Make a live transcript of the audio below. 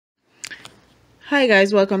Hi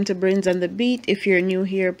guys, welcome to Brains on the Beat. If you're new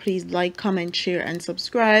here, please like, comment, share, and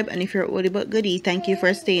subscribe. And if you're oldie but goodie, thank you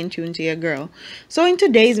for staying tuned to your girl. So in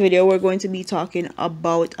today's video, we're going to be talking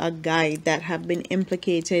about a guy that have been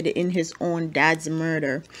implicated in his own dad's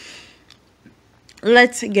murder.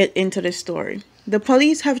 Let's get into the story. The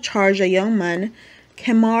police have charged a young man,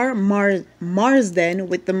 Kemar Marsden,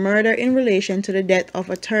 with the murder in relation to the death of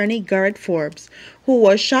attorney Gareth Forbes, who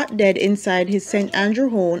was shot dead inside his St. Andrew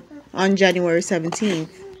home on January 17th.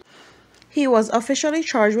 He was officially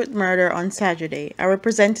charged with murder on Saturday. A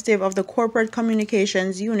representative of the Corporate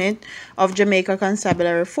Communications Unit of Jamaica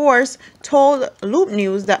Constabulary Force told Loop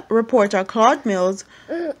News that reporter Claude Mills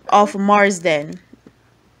of Marsden,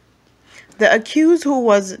 the accused, who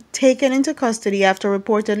was taken into custody after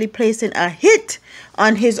reportedly placing a hit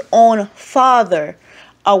on his own father,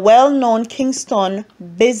 a well-known Kingston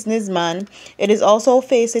businessman, it is also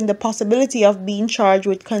facing the possibility of being charged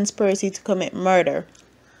with conspiracy to commit murder.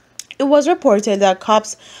 It was reported that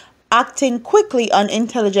cops, acting quickly on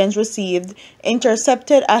intelligence received,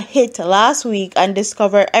 intercepted a hit last week and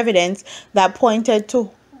discovered evidence that pointed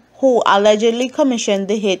to who allegedly commissioned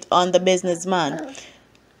the hit on the businessman.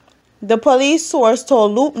 The police source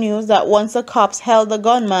told Loop News that once the cops held the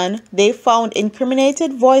gunman, they found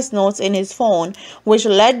incriminated voice notes in his phone, which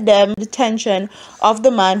led them to the detention of the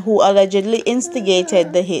man who allegedly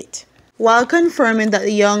instigated the hit. While confirming that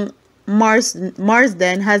the young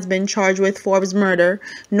Marsden has been charged with Forbes' murder,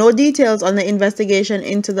 no details on the investigation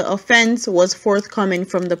into the offense was forthcoming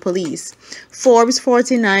from the police. Forbes,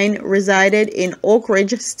 49, resided in Oak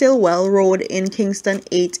Ridge, Stillwell Road in Kingston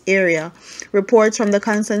 8 area. Reports from the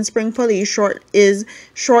Constant Spring Police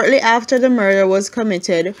shortly after the murder was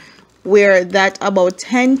committed were that about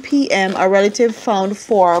 10 p.m. a relative found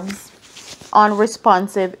Forbes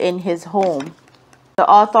unresponsive in his home. The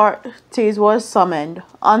authorities were summoned.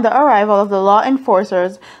 On the arrival of the law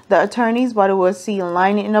enforcers, the attorney's body was seen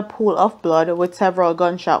lying in a pool of blood with several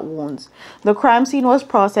gunshot wounds. The crime scene was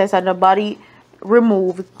processed and the body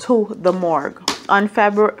removed to the morgue. On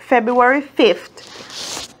February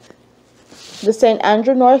 5th, the St.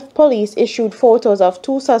 Andrew North Police issued photos of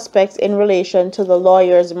two suspects in relation to the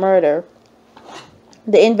lawyer's murder.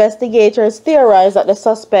 The investigators theorized that the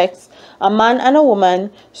suspects, a man and a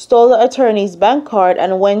woman, stole the attorney's bank card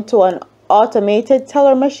and went to an automated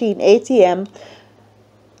teller machine ATM.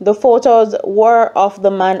 The photos were of the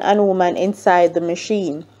man and woman inside the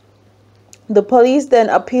machine. The police then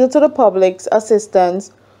appealed to the public's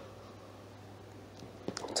assistance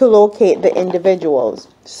to locate the individuals.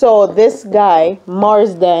 So this guy,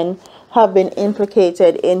 Marsden, have been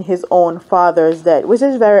implicated in his own father's death, which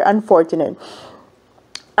is very unfortunate.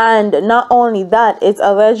 And not only that, it's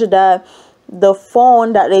alleged that the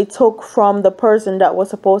phone that they took from the person that was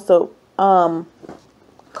supposed to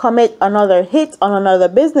commit another hit on another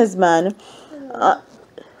businessman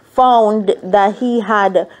found that he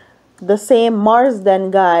had the same Marsden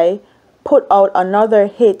guy put out another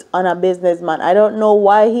hit on a businessman. I don't know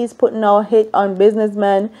why he's putting out a hit on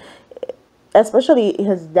businessmen, especially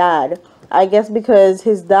his dad. I guess because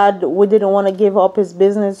his dad didn't want to give up his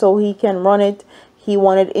business so he can run it. He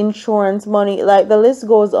wanted insurance money. Like, the list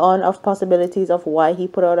goes on of possibilities of why he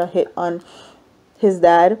put out a hit on his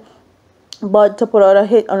dad. But to put out a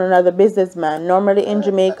hit on another businessman, normally in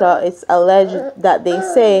Jamaica, it's alleged that they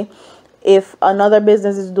say if another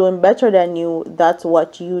business is doing better than you, that's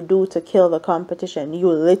what you do to kill the competition.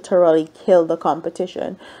 You literally kill the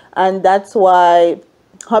competition. And that's why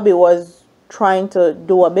hubby was trying to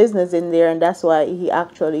do a business in there, and that's why he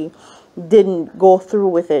actually didn't go through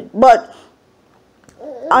with it. But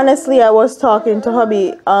honestly, I was talking to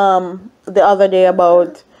hubby the other day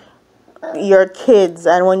about your kids,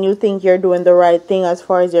 and when you think you're doing the right thing as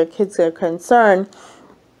far as your kids are concerned,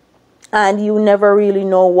 and you never really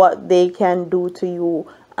know what they can do to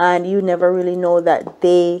you, and you never really know that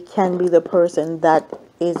they can be the person that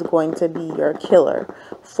is going to be your killer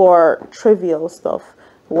for trivial stuff,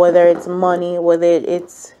 whether it's money, whether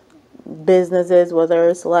it's businesses, whether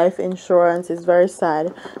it's life insurance. Is very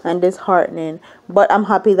sad and disheartening, but I'm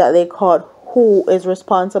happy that they caught who is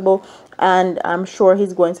responsible, and I'm sure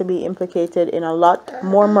he's going to be implicated in a lot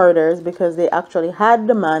more murders because they actually had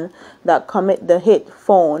the man that commit the hit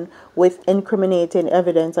phone with incriminating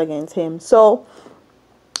evidence against him. So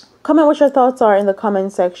comment what your thoughts are in the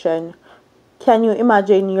comment section. Can you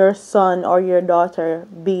imagine your son or your daughter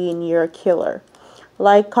being your killer?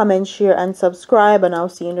 Like, comment, share, and subscribe, and I'll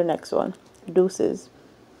see you in the next one. Deuces.